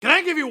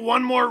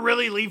one more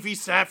really leafy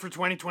stat for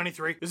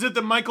 2023? Is it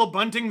that Michael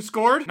Bunting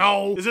scored?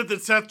 No. Is it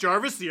that Seth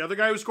Jarvis, the other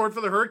guy who scored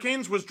for the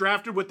Hurricanes, was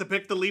drafted with the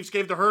pick the Leafs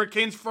gave the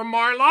Hurricanes from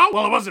Marleau?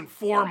 Well, it wasn't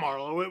for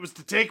Marleau, it was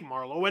to take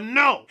Marleau, and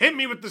no. Hit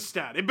me with the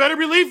stat. It better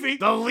be leafy.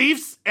 The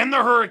Leafs and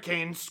the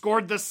Hurricanes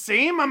scored the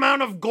same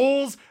amount of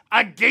goals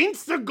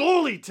against the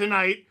goalie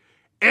tonight,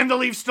 and the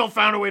Leafs still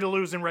found a way to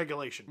lose in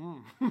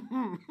regulation.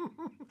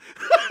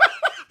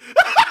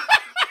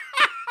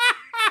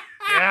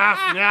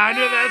 Yeah, I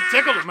knew that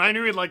tickled him. I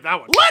knew he'd like that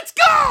one. Let's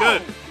go!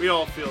 Good. We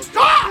all feel it.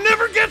 Stop!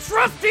 Never gets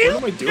rusty! What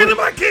am I doing? Into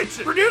my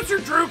kitchen! Producer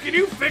Drew, can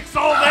you fix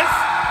all this?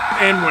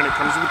 And when it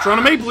comes to the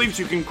Toronto Maple Leafs,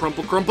 you can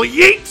crumple,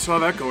 yeet! Saw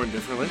that going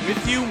differently.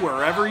 With you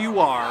wherever you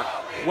are,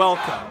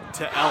 welcome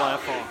to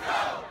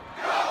LFR.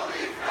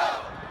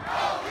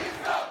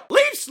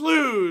 Leafs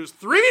lose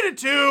 3-2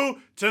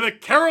 to the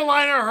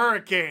Carolina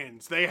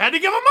Hurricanes. They had to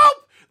give them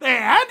hope. They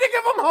had to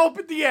give them hope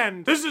at the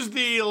end. This is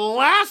the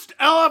last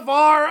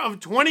LFR of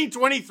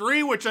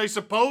 2023, which I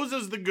suppose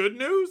is the good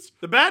news.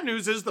 The bad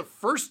news is the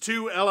first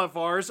two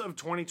LFRs of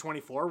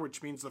 2024,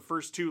 which means the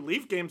first two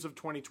Leaf games of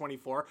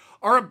 2024,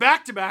 are a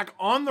back-to-back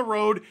on the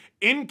road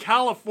in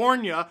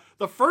California.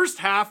 The first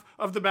half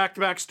of the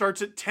back-to-back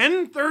starts at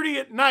 10:30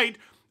 at night,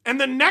 and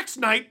the next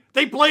night,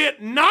 they play at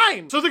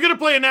 9. So they're going to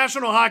play a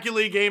National Hockey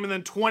League game, and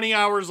then 20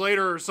 hours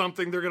later or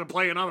something, they're going to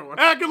play another one.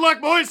 Good luck,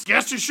 boys.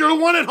 Guess you should have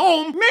won at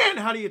home. Man,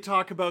 how do you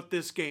talk about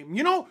this game?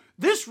 You know,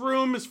 this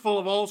room is full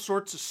of all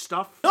sorts of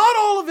stuff. Not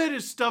all of it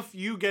is stuff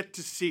you get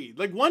to see.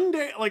 Like one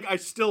day, like I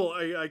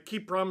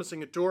keep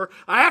promising a tour.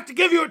 I have to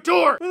give you a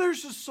tour. But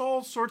there's just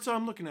all sorts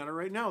I'm looking at it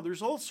right now.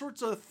 There's all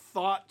sorts of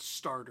thought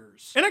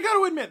starters. And I got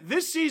to admit,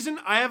 this season,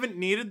 I haven't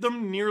needed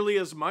them nearly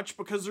as much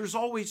because there's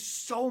always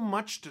so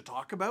much to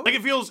talk about. Like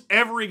it feels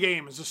every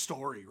game is a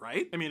story,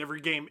 right? I mean, every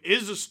game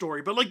is a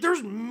story, but like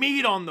there's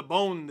meat on the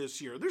bone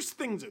this year. There's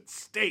things at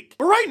stake.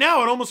 But right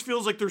now, it almost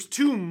feels like there's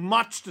too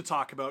much to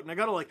talk about, and I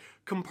gotta like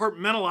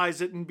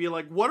compartmentalize it and be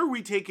like, what are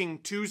we taking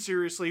too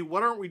seriously?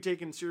 What aren't we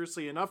taking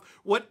seriously enough?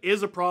 What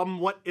is a problem?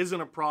 What isn't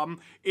a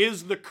problem?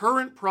 Is the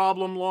current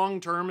problem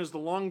long-term? Is the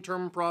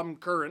long-term problem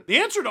current? The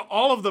answer to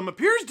all of them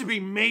appears to be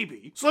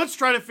maybe. So let's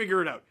try to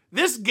figure it out.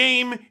 This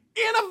game,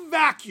 in a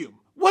vacuum,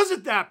 was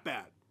it that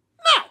bad?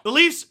 No! The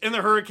Leafs and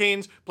the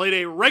Hurricanes played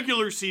a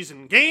regular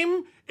season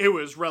game. It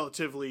was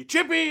relatively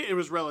chippy. It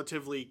was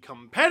relatively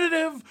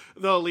competitive.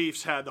 The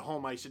Leafs had the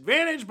home ice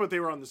advantage, but they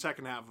were on the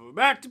second half of a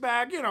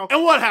back-to-back, you know.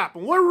 And what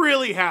happened? What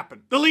really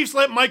happened? The Leafs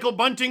let Michael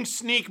Bunting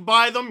sneak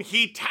by them.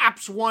 He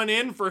taps one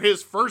in for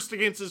his first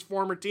against his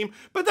former team,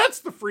 but that's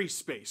the free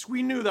space.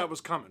 We knew that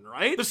was coming,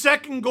 right? The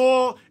second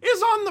goal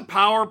is on the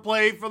power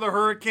play for the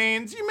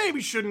Hurricanes. You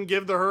maybe shouldn't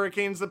give the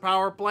Hurricanes the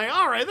power play.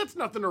 All right, that's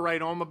nothing to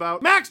write home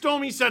about. Max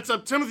Domi sets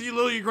up Timothy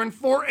Liljegren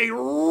for a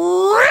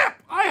rip.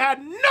 I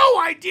had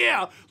no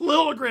idea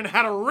Liljegren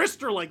had a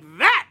wrister like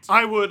that.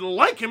 I would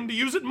like him to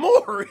use it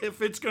more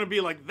if it's going to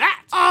be like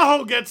that.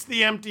 Aho gets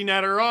the empty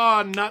netter.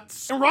 Oh,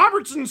 nuts. And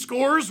Robertson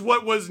scores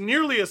what was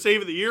nearly a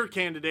save of the year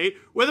candidate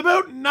with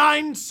about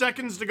 9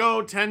 seconds to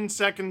go, 10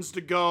 seconds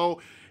to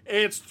go.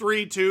 It's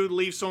 3-2. The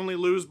Leafs only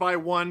lose by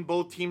 1.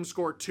 Both teams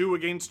score 2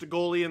 against a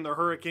goalie, and the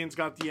Hurricanes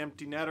got the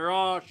empty netter.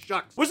 Oh,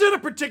 shucks. Was it a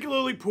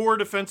particularly poor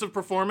defensive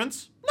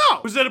performance? No.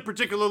 Was it a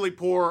particularly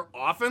poor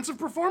offensive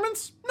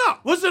performance? No.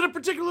 Was it a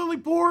particularly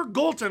poor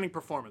goaltending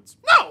performance?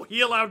 No. He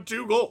allowed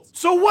 2 goals.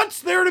 So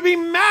what's there to be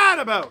mad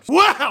about?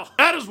 Well,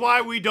 that is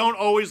why we don't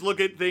always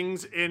look at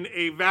things in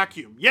a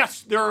vacuum.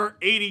 Yes, there are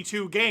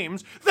 82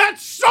 games.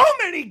 That's so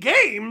many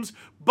games,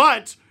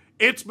 but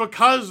it's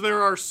because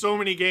there are so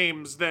many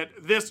games that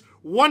this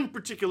one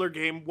particular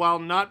game, while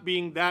not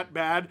being that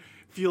bad,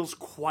 feels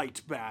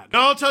quite bad.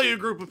 Now, I'll tell you a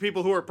group of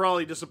people who are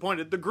probably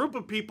disappointed. The group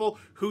of people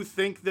who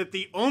think that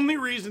the only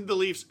reason the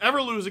Leafs ever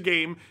lose a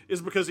game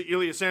is because of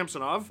Ilya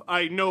Samsonov.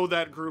 I know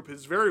that group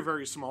is very,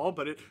 very small,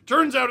 but it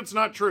turns out it's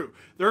not true.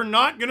 They're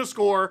not going to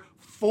score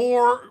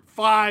 4,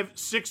 5,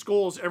 6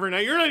 goals every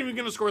night. You're not even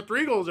going to score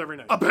 3 goals every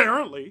night,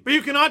 apparently. But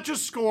you cannot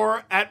just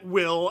score at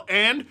will,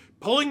 and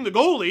pulling the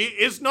goalie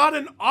is not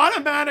an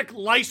automatic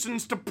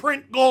license to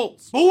print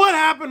goals. But what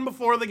happened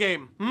before the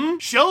game?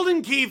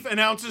 Sheldon Keefe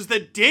announces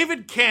that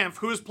David Kampf,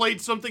 who has played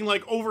something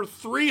like over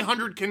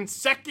 300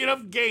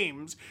 consecutive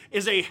games,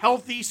 is a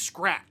healthy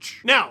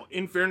scratch. Now,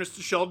 in fairness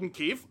to Sheldon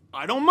Keefe,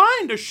 I don't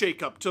mind a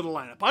shake-up to the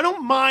lineup. I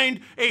don't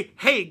mind a,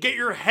 hey, get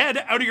your head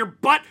out of your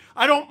butt.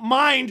 I don't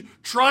mind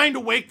trying to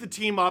wake the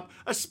team up,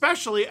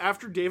 especially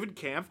after David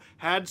Kampf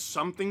had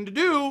something to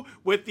do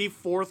with the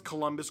 4th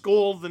Columbus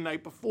goal the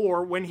night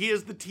before when he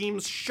is the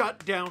team's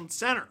shutdown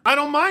center. I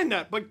don't mind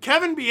that, but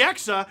Kevin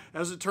Bieksa,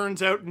 as it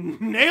turns out,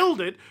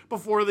 nailed it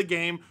before the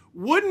game.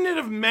 Wouldn't it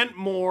have meant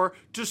more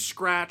to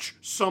scratch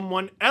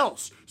someone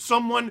else?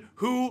 Someone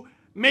who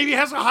maybe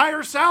has a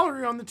higher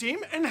salary on the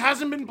team and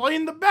hasn't been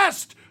playing the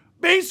best?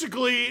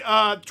 Basically,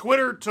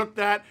 Twitter took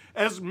that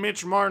as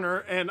Mitch Marner,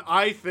 and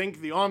I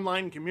think the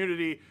online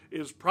community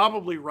is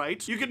probably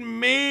right. You could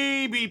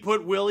maybe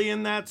put Willie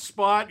in that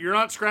spot. You're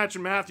not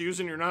scratching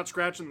Matthews and you're not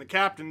scratching the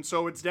captain,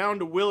 so it's down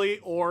to Willie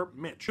or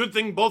Mitch. Good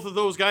thing both of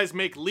those guys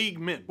make league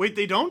mint. Wait,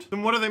 they don't?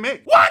 Then what do they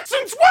make? What?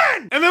 Since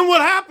when? And then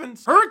what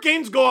happens?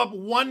 Hurricanes go up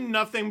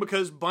 1-0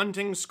 because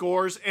Bunting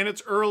scores and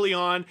it's early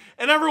on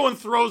and everyone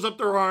throws up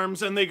their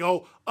arms and they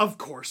go, of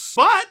course.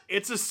 But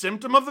it's a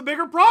symptom of the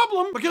bigger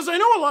problem, because I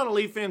know a lot of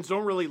Leaf fans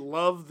don't really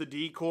love the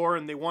decor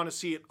and they want to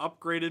see it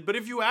upgraded. But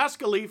if you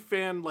ask a Leaf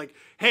fan, like,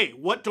 hey,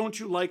 what don't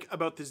you like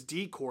about this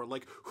decor?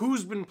 Like,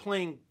 who's been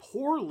playing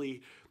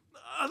poorly?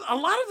 A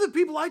lot of the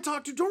people I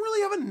talk to don't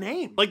really have a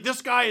name. Like,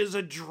 this guy is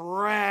a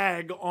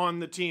drag on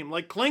the team.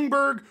 Like,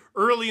 Klingberg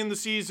early in the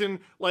season,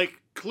 like,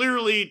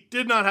 clearly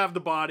did not have the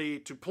body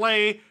to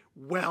play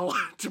well,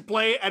 to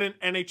play at an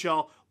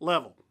NHL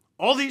level.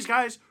 All these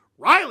guys,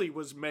 Riley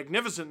was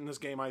magnificent in this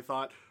game, I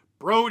thought.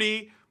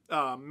 Brody,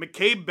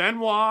 McCabe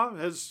Benoit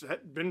has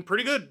been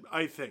pretty good,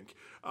 I think.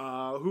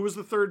 Who was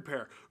the third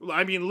pair?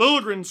 I mean,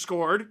 Liljegren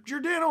scored.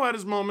 Giordano had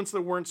his moments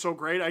that weren't so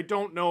great. I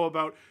don't know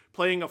about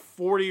playing a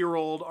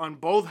 40-year-old on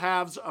both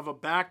halves of a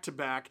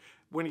back-to-back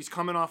when he's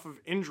coming off of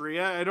injury.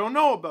 I don't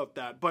know about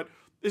that, but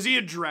is he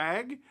a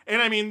drag?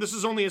 And I mean, this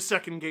is only a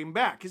second game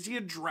back. Is he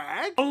a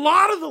drag? A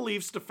lot of the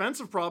Leafs'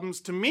 defensive problems,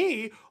 to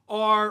me,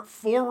 are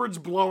forwards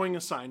blowing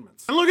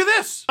assignments. And look at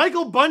this.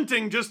 Michael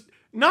Bunting just,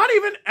 not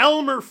even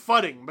Elmer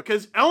Fudding,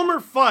 because Elmer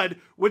Fudd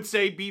would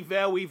say, be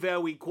very,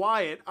 very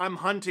quiet. I'm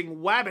hunting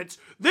wabbits.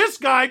 This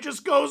guy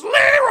just goes,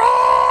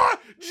 Leroy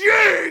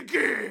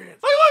Jenkins.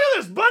 Like, look at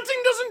this.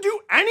 Bunting doesn't do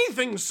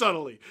anything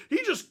subtly.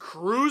 He just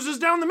cruises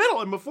down the middle.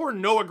 And before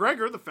Noah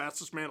Gregor, the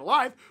fastest man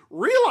alive,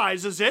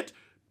 realizes it,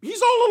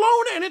 he's all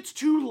alone and it's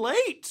too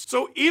late.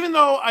 So even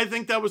though I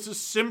think that was a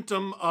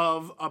symptom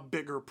of a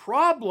bigger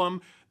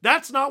problem,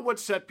 that's not what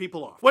set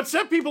people off. What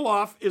set people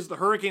off is the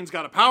Hurricanes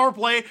got a power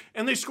play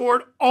and they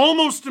scored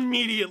almost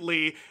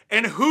immediately.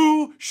 And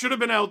who should have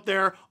been out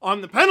there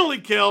on the penalty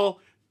kill?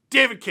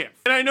 David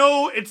Kampf. And I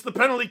know it's the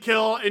penalty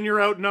kill and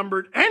you're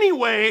outnumbered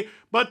anyway,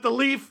 but the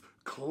Leaf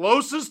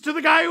closest to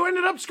the guy who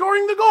ended up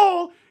scoring the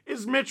goal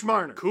is Mitch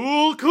Marner.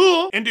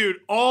 Cool. And dude,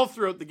 all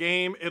throughout the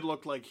game, it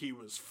looked like he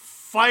was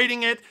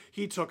fighting it.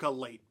 He took a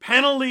late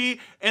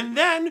penalty. And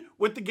then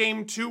with the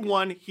game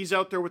 2-1, he's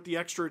out there with the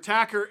extra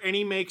attacker and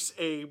he makes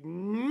a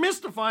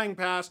mystifying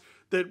pass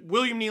that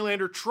William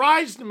Nylander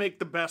tries to make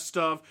the best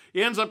of.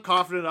 He ends up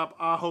coughing it up.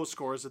 Aho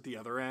scores at the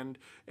other end.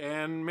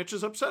 And Mitch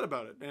is upset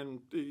about it.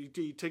 And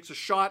he takes a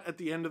shot at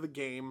the end of the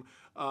game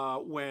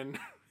when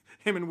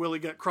him and Willie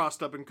got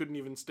crossed up and couldn't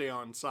even stay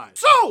on side.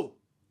 So,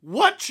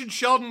 what should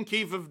Sheldon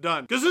Keefe have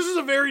done? Because this is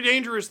a very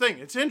dangerous thing.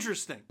 It's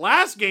interesting.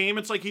 Last game,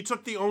 it's like he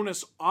took the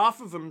onus off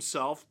of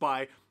himself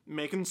by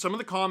making some of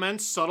the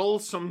comments subtle,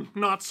 some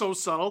not so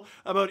subtle,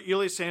 about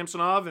Ilya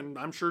Samsonov, and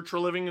I'm sure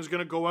Treliving is going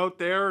to go out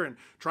there and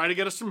try to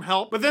get us some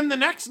help. But then the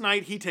next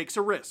night, he takes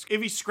a risk.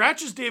 If he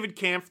scratches David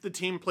Kampf, the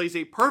team plays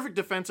a perfect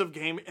defensive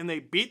game, and they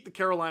beat the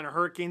Carolina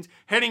Hurricanes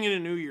heading into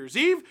New Year's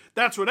Eve.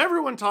 That's what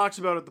everyone talks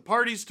about at the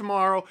parties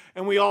tomorrow,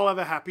 and we all have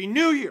a happy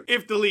New Year.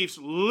 If the Leafs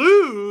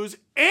lose,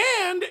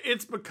 and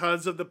it's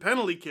because of the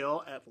penalty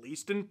kill, at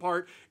least in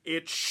part,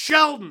 it's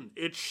Sheldon.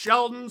 It's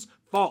Sheldon's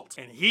fault.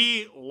 And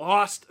he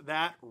lost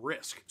that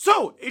risk.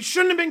 So, it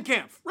shouldn't have been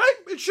Kampf, right?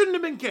 It shouldn't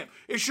have been Kampf.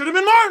 It should have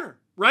been Marner,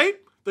 right?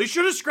 They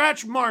should have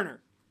scratched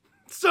Marner.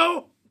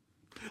 So,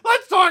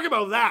 let's talk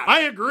about that.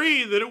 I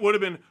agree that it would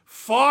have been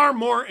far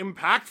more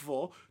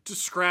impactful to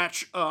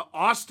scratch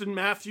Austin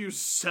Matthews'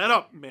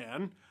 setup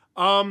man.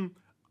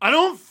 I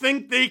don't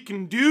think they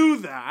can do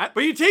that.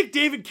 But you take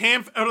David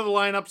Kampf out of the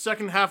lineup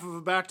second half of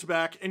a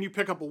back-to-back and you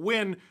pick up a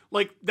win,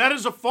 like that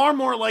is a far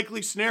more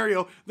likely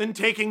scenario than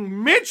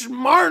taking Mitch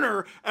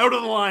Marner out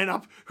of the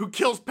lineup, who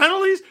kills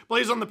penalties,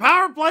 plays on the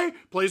power play,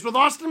 plays with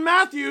Austin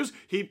Matthews,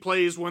 he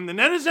plays when the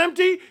net is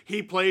empty,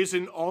 he plays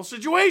in all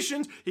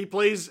situations, he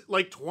plays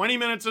like 20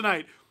 minutes a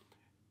night.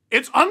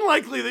 It's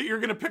unlikely that you're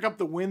going to pick up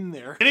the win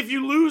there. And if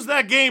you lose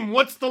that game,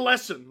 what's the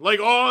lesson? Like,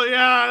 oh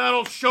yeah,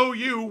 that'll show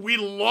you we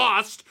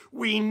lost.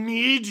 We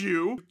need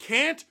you. You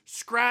can't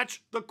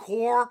scratch the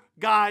core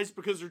guys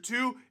because they're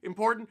too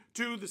important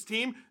to this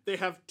team. They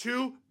have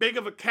too big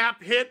of a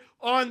cap hit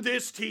on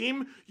this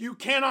team. You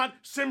cannot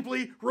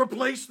simply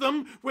replace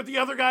them with the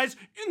other guys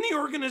in the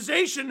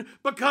organization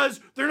because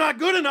they're not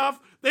good enough.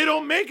 They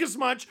don't make as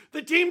much.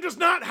 The team does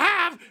not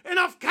have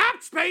enough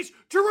cap space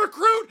to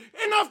recruit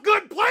enough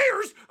good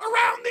players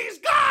around these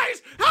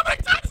guys. How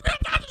many times have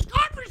we had this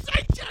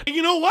conversation? And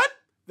you know what?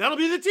 That'll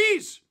be the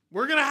tease.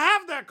 We're going to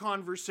have that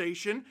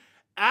conversation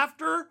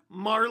after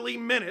Marley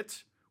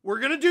Minute. We're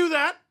going to do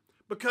that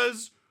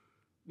because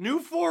new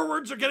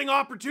forwards are getting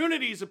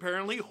opportunities,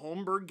 apparently.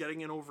 Holmberg getting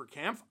in over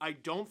Kampf. I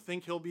don't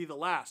think he'll be the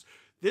last.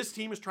 This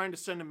team is trying to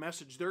send a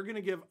message. They're going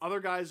to give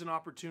other guys an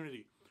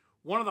opportunity.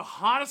 One of the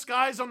hottest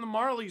guys on the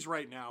Marlies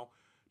right now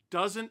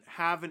doesn't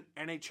have an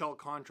NHL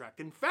contract.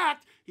 In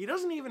fact, he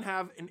doesn't even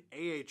have an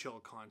AHL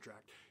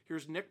contract.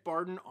 Here's Nick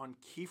Barden on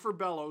Kiefer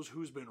Bellows,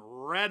 who's been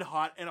red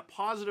hot, and a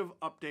positive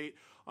update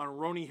on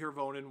Roni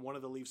Hirvonen, one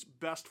of the Leafs'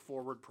 best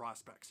forward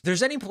prospects. If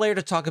there's any player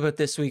to talk about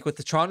this week with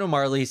the Toronto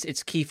Marlies,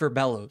 it's Kiefer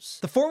Bellows.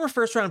 The former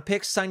first-round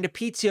pick signed a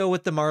PTO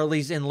with the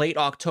Marlies in late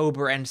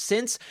October and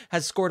since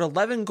has scored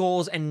 11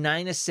 goals and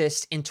 9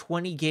 assists in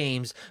 20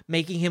 games,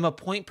 making him a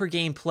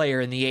point-per-game player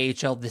in the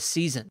AHL this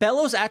season.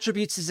 Bellows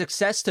attributes his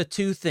success to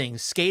two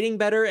things: skating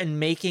better and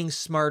making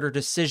smarter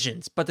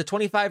decisions. But the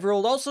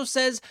 25-year-old also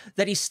says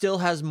that he still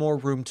has more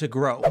room to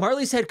grow.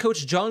 Marlies head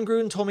coach John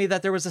Gruden told me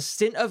that there was a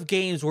stint of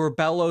games where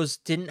Bellows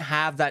didn't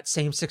have that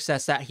same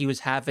success that he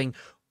was having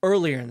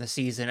earlier in the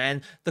season,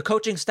 and the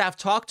coaching staff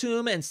talked to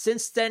him, and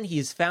since then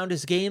he's found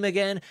his game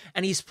again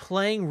and he's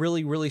playing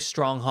really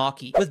strong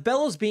hockey. With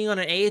Bellows being on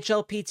an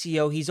AHL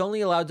PTO, he's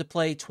only allowed to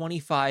play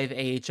 25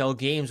 AHL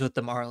games with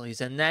the Marlies,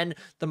 and then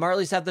the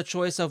Marlies have the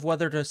choice of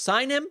whether to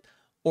sign him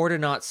or to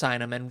not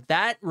sign him, and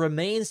that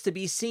remains to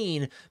be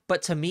seen.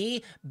 But to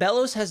me,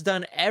 Bellows has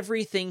done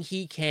everything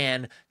he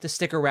can to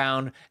stick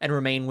around and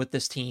remain with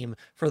this team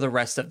for the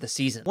rest of the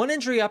season. One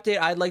injury update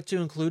I'd like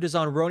to include is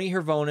on Roni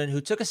Hirvonen,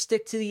 who took a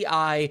stick to the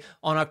eye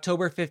on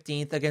October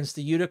 15th against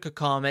the Utica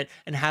Comet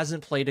and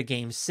hasn't played a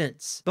game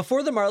since.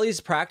 Before the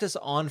Marlies practice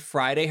on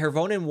Friday,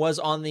 Hirvonen was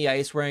on the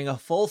ice wearing a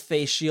full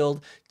face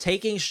shield,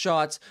 taking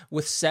shots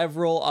with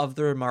several of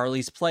the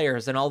Marlies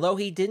players, and although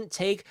he didn't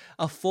take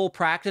a full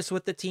practice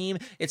with the team,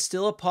 it's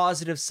still a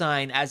positive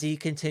sign as he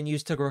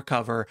continues to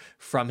recover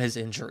from his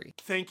injury.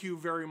 Thank you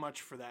very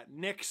much for that,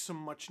 Nick. Some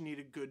much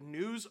needed good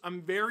news.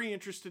 I'm very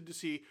interested to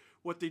see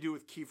what they do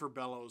with Kiefer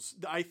Bellows.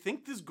 I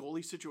think this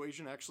goalie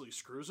situation actually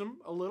screws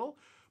him a little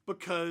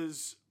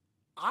because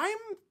I'm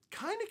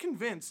kind of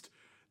convinced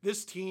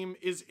this team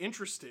is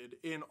interested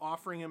in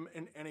offering him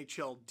an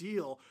NHL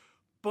deal.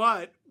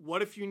 But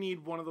what if you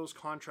need one of those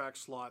contract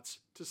slots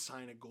to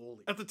sign a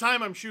goalie? At the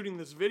time I'm shooting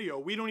this video,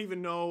 we don't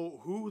even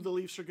know who the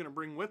Leafs are going to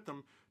bring with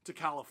them to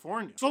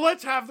California. So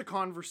let's have the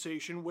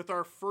conversation with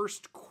our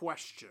first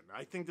question.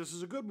 I think this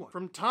is a good one.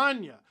 From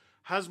Tanya.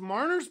 Has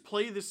Marner's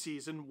play this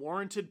season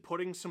warranted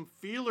putting some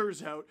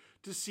feelers out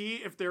to see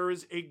if there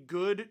is a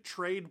good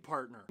trade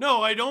partner?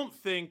 No, I don't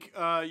think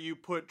you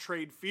put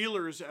trade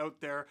feelers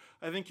out there.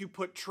 I think you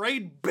put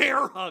trade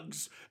bear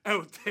hugs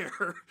out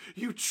there.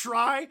 You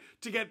try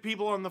to get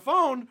people on the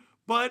phone,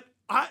 but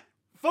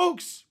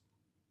folks,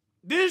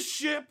 this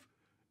ship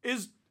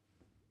is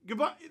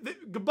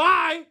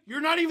goodbye.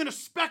 You're not even a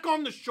speck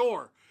on the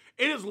shore.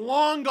 It is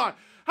long gone.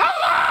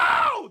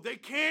 Hello! They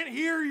can't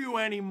hear you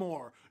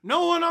anymore.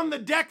 No one on the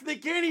deck, they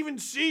can't even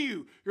see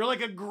you. You're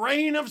like a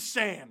grain of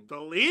sand. The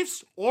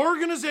Leafs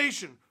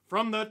organization,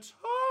 from the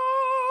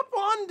top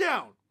on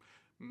down,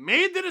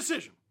 made the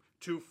decision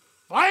to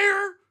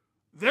fire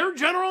their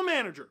general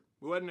manager,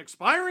 who had an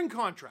expiring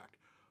contract,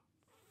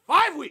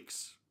 5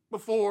 weeks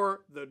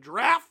before the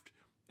draft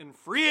and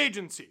free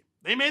agency.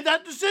 They made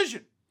that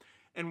decision.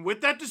 And with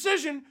that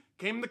decision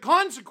came the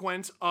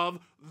consequence of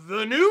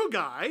the new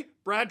guy,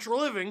 Brad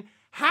Treliving,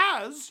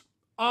 has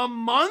a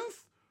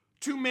month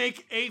to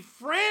make a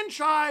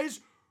franchise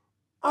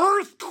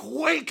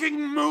earthquaking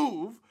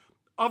move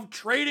of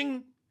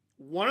trading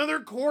one of their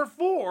core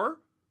four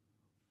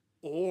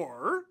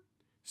or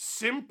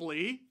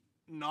simply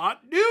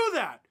not do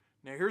that.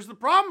 Now here's the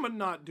problem with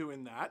not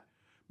doing that.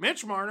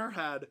 Mitch Marner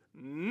had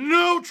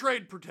no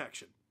trade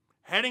protection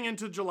heading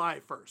into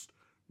July 1st.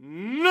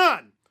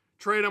 None.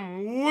 Trade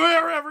him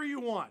wherever you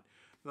want.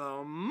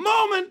 The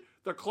moment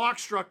the clock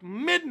struck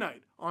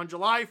midnight on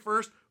July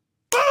 1st,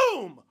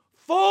 boom!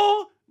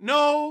 Full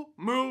no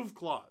move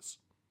clause.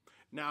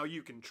 Now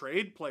you can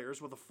trade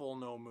players with a full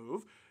no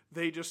move.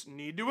 They just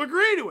need to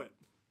agree to it.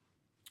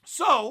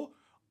 So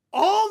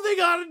all they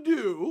got to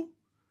do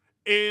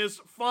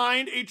is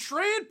find a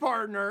trade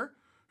partner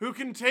who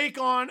can take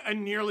on a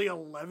nearly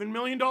 $11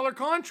 million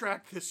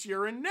contract this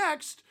year and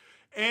next.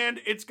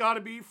 And it's got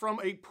to be from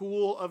a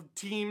pool of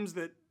teams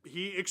that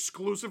he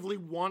exclusively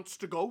wants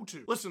to go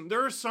to. Listen,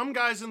 there are some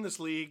guys in this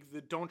league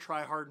that don't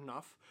try hard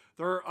enough.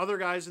 There are other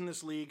guys in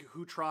this league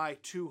who try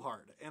too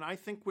hard. And I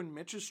think when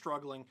Mitch is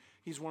struggling,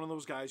 he's one of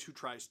those guys who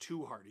tries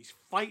too hard. He's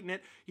fighting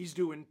it. He's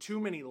doing too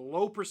many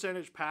low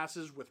percentage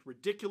passes with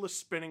ridiculous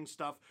spinning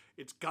stuff.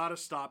 It's got to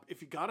stop.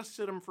 If you got to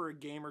sit him for a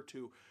game or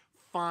two,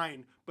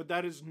 fine. But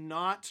that is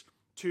not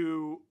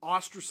to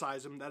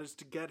ostracize him. That is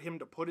to get him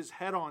to put his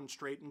head on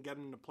straight and get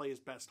him to play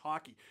his best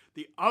hockey.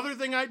 The other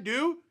thing I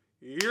do,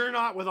 you're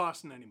not with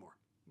Austin anymore.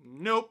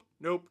 Nope.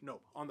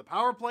 On the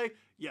power play,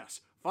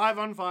 yes.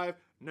 5-on-5,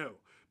 no.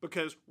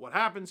 Because what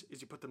happens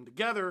is you put them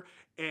together,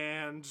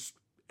 and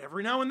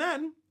every now and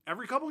then,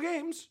 every couple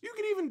games, you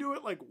can even do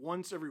it like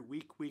once every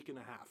week and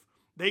a half.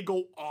 They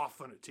go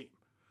off on a team.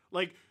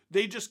 Like,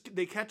 they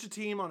catch a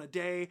team on a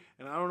day,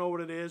 and I don't know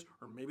what it is,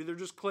 or maybe they're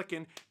just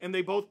clicking, and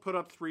they both put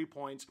up 3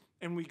 points,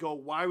 and we go,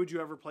 why would you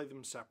ever play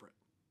them separate?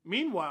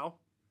 Meanwhile,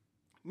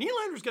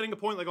 Nylander's getting a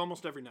point like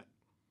almost every night.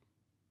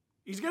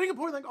 He's getting a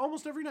point like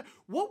almost every night.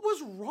 What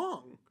was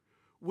wrong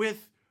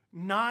with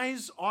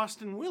Nye's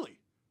Austin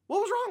Willie? What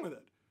was wrong with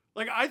it?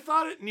 Like, I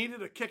thought it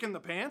needed a kick in the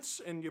pants,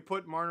 and you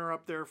put Marner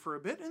up there for a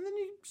bit, and then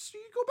you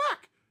go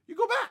back. You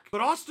go back. But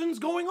Austin's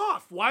going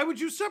off. Why would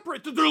you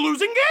separate? They're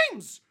losing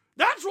games.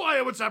 That's why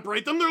I would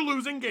separate them. They're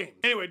losing games.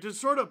 Anyway, to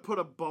sort of put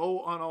a bow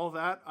on all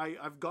that,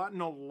 I've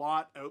gotten a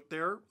lot out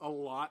there, a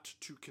lot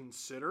to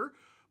consider.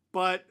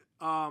 But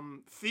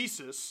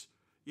thesis,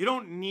 you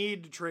don't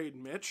need to trade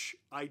Mitch.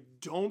 I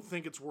don't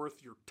think it's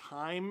worth your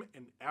time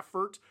and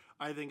effort.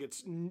 I think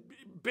it's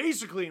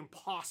basically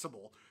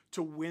impossible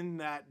to win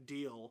that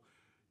deal.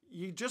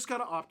 You just got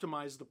to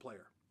optimize the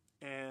player.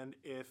 And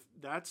if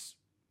that's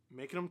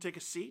making him take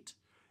a seat,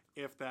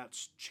 if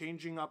that's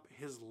changing up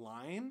his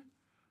line,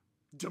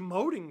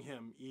 demoting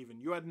him even.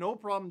 You had no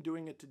problem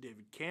doing it to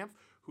David Kampf,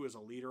 who is a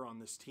leader on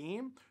this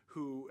team,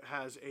 who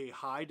has a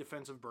high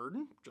defensive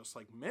burden, just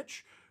like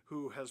Mitch,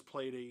 who has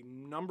played a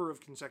number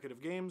of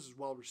consecutive games, is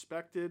well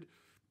respected.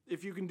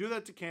 If you can do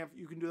that to Kampf,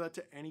 you can do that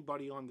to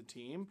anybody on the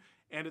team.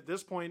 And at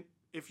this point,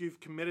 if you've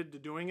committed to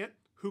doing it,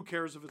 who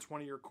cares if it's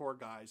one of your core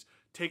guys?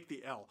 Take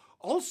the L.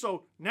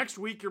 Also, next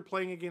week you're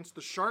playing against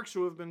the Sharks,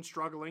 who have been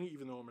struggling,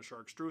 even though I'm a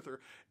Sharks truther,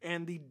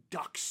 and the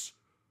Ducks.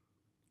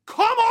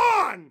 Come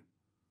on!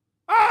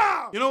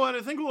 Ah! You know what?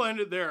 I think we'll end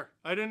it there.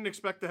 I didn't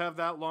expect to have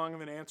that long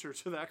of an answer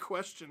to that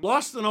question.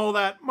 Lost in all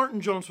that,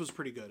 Martin Jones was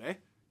pretty good, eh?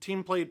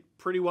 Team played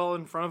pretty well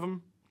in front of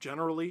him,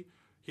 generally.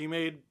 He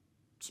made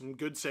some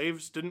good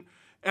saves. Didn't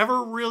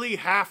ever really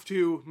have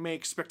to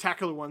make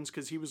spectacular ones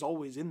because he was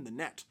always in the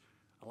net.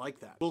 I like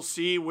that. We'll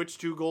see which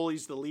two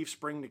goalies the Leafs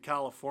bring to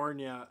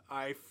California.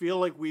 I feel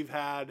like we've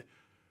had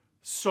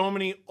so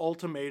many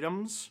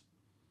ultimatums.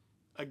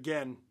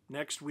 Again,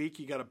 next week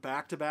you got a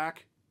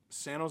back-to-back,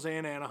 San Jose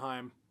and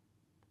Anaheim.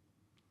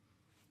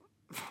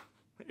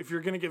 If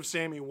you're going to give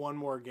Sammy one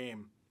more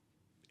game,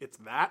 it's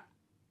that,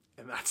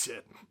 and that's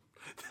it.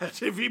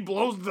 That's if he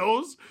blows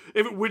those,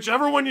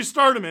 whichever one you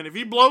start him in, if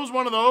he blows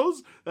one of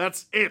those,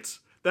 that's it.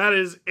 That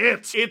is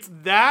it. It's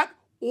that,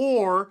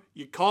 or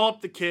you call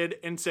up the kid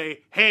and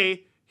say,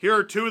 hey, here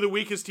are two of the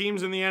weakest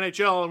teams in the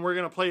NHL, and we're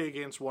going to play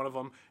against one of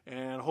them,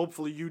 and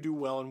hopefully you do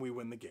well and we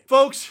win the game.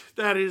 Folks,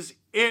 that is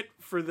it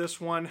for this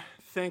one.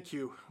 Thank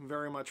you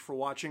very much for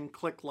watching.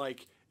 Click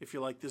like if you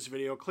like this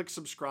video. Click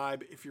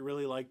subscribe if you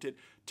really liked it.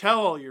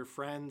 Tell all your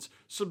friends.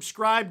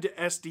 Subscribe to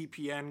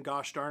SDPN.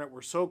 Gosh darn it,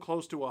 we're so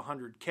close to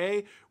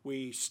 100K.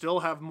 We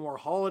still have more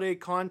holiday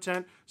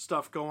content.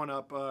 Stuff going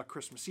up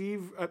Christmas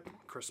Eve.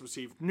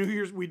 New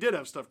Year's. We did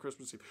have stuff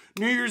Christmas Eve.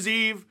 New Year's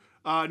Eve.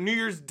 New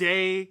Year's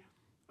Day.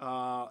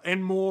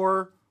 And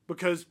more,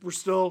 because we're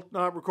still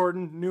not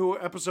recording new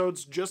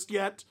episodes just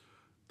yet.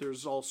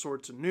 There's all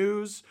sorts of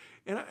news.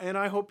 And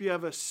I hope you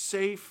have a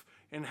safe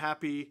and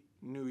happy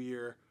New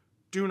Year.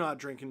 Do not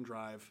drink and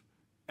drive.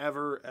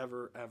 Ever,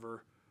 ever,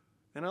 ever.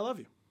 And I love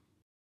you.